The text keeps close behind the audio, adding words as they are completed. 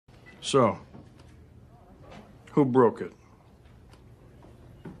So, who broke it?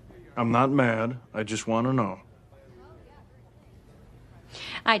 I'm not mad. I just want to know.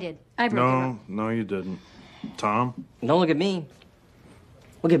 I did. I broke it. No, you didn't. Tom? Don't look at me.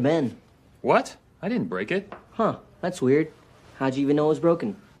 Look at Ben. What? I didn't break it. Huh, that's weird. How'd you even know it was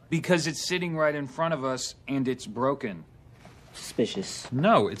broken? Because it's sitting right in front of us and it's broken. Suspicious.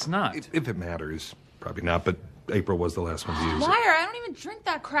 No, it's not. If it matters. Probably not, but April was the last one to use it. Liar, I don't even drink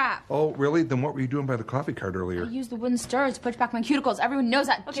that crap. Oh, really? Then what were you doing by the coffee cart earlier? I used the wooden stirrer to push back my cuticles. Everyone knows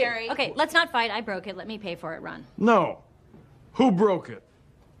that, Okay, Jerry. Okay, let's not fight. I broke it. Let me pay for it, Ron. No. Who broke it?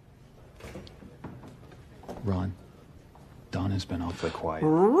 Ron, Don has been awfully quiet.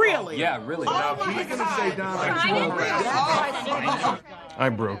 Really? Yeah, really. I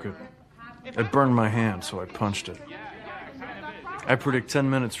broke it. It burned my hand, so I punched it. I predict 10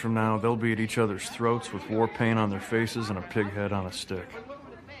 minutes from now, they'll be at each other's throats with war paint on their faces and a pig head on a stick.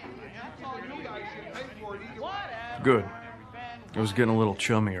 Good. It was getting a little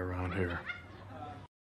chummy around here.